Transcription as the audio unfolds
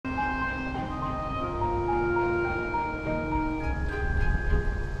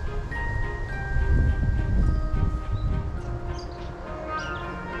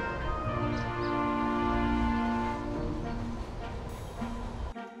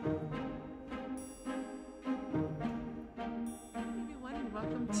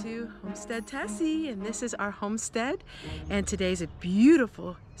Homestead Tessie, and this is our homestead, and today's a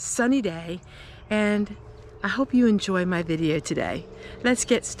beautiful sunny day, and I hope you enjoy my video today. Let's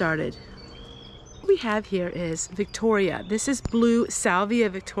get started. What we have here is Victoria. This is blue salvia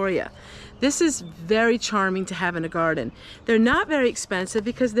Victoria. This is very charming to have in a garden. They're not very expensive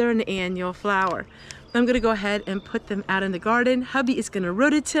because they're an annual flower. I'm gonna go ahead and put them out in the garden. Hubby is gonna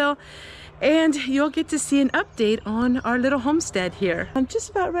rototill, and you'll get to see an update on our little homestead here. I'm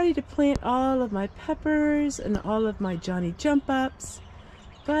just about ready to plant all of my peppers and all of my Johnny jump ups,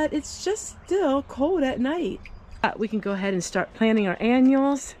 but it's just still cold at night. We can go ahead and start planting our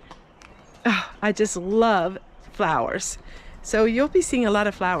annuals. Oh, I just love flowers. So you'll be seeing a lot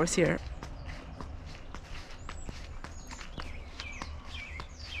of flowers here.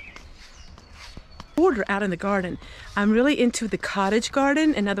 Border out in the garden. I'm really into the cottage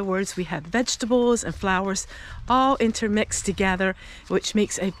garden. In other words, we have vegetables and flowers all intermixed together, which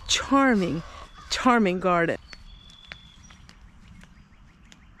makes a charming, charming garden.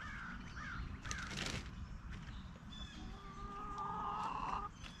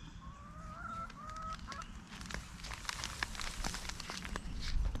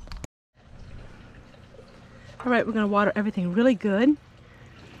 All right, we're going to water everything really good.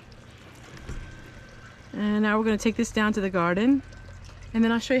 And now we're going to take this down to the garden, and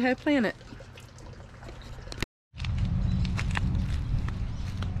then I'll show you how to plant it.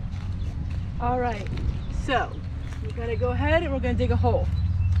 All right, so we're going to go ahead and we're going to dig a hole.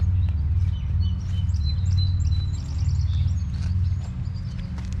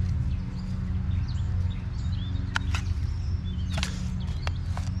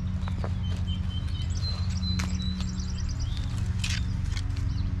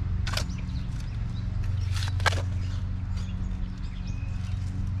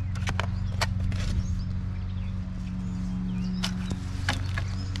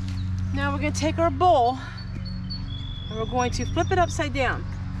 Now we're going to take our bowl and we're going to flip it upside down.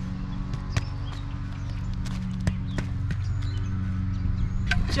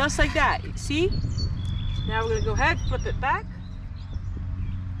 Just like that, see? Now we're going to go ahead, flip it back.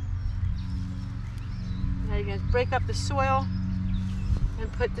 Now you're going to break up the soil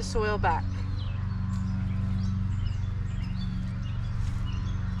and put the soil back.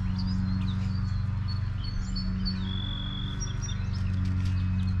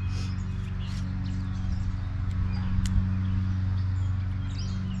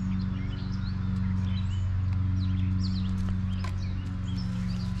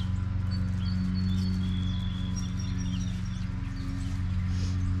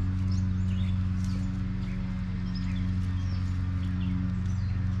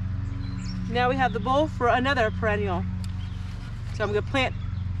 Now we have the bowl for another perennial. So I'm going to plant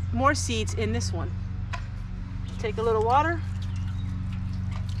more seeds in this one. Take a little water.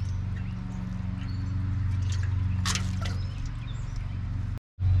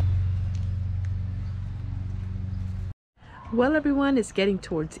 Well, everyone, it's getting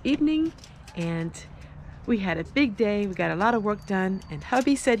towards evening, and we had a big day. We got a lot of work done, and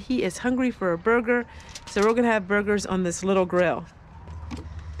hubby said he is hungry for a burger, so we're going to have burgers on this little grill.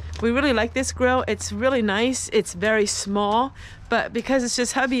 We really like this grill. It's really nice. It's very small, but because it's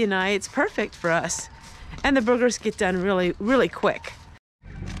just hubby and I, it's perfect for us. And the burgers get done really, really quick.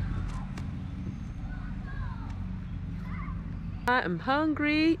 I am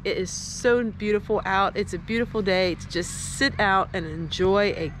hungry. It is so beautiful out. It's a beautiful day to just sit out and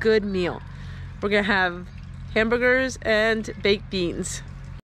enjoy a good meal. We're gonna have hamburgers and baked beans.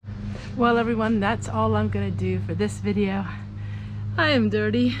 Well, everyone, that's all I'm gonna do for this video. I am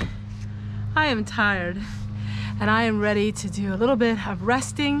dirty, I am tired, and I am ready to do a little bit of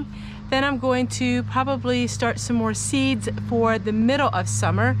resting. Then I'm going to probably start some more seeds for the middle of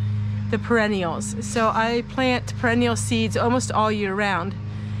summer, the perennials. So I plant perennial seeds almost all year round,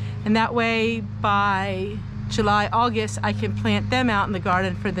 and that way by July, August, I can plant them out in the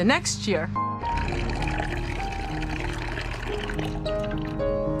garden for the next year.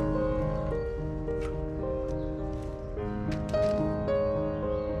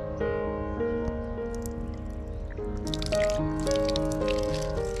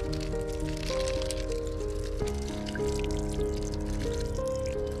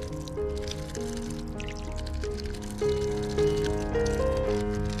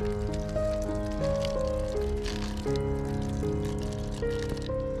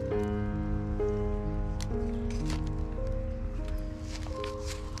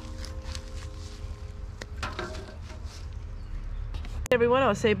 Everyone,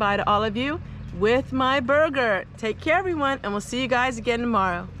 I'll say bye to all of you with my burger. Take care, everyone, and we'll see you guys again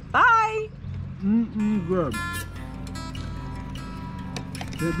tomorrow. Bye. Good.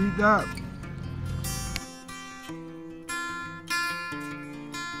 Can't beat that.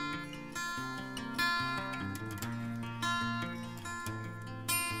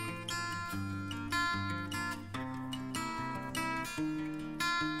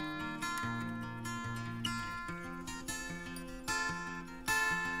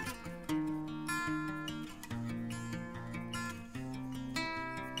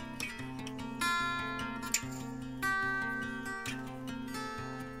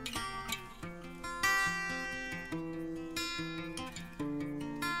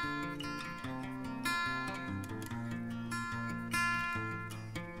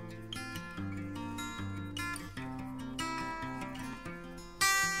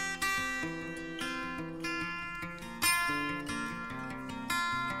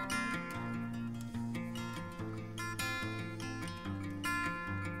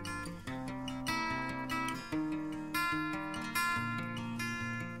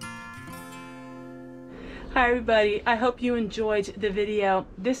 Hi everybody, I hope you enjoyed the video.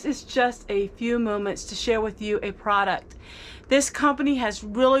 This is just a few moments to share with you a product. This company has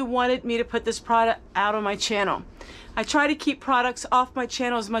really wanted me to put this product out on my channel. I try to keep products off my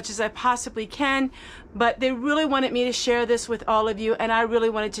channel as much as I possibly can, but they really wanted me to share this with all of you, and I really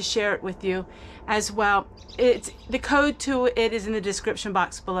wanted to share it with you as well. The code to it is in the description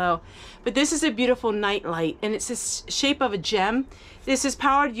box below. But this is a beautiful night light, and it's the shape of a gem. This is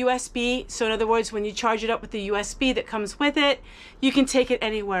powered USB, so in other words, when you charge it up with the USB that comes with it, you can take it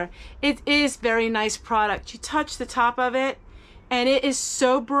anywhere. It is very nice product. You touch the top of it, and it is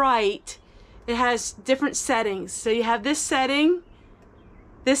so bright. It has different settings. So you have this setting,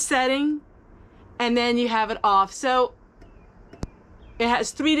 and then you have it off. So it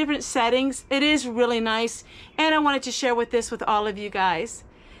has 3 different settings. It is really nice, and I wanted to share this with all of you guys.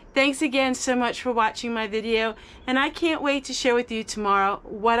 Thanks again so much for watching my video, and I can't wait to share with you tomorrow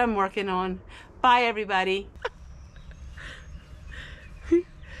what I'm working on. Bye everybody.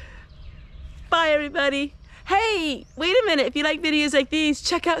 Bye everybody. Hey, wait a minute. If you like videos like these,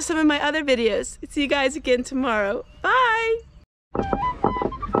 check out some of my other videos. See you guys again tomorrow. Bye.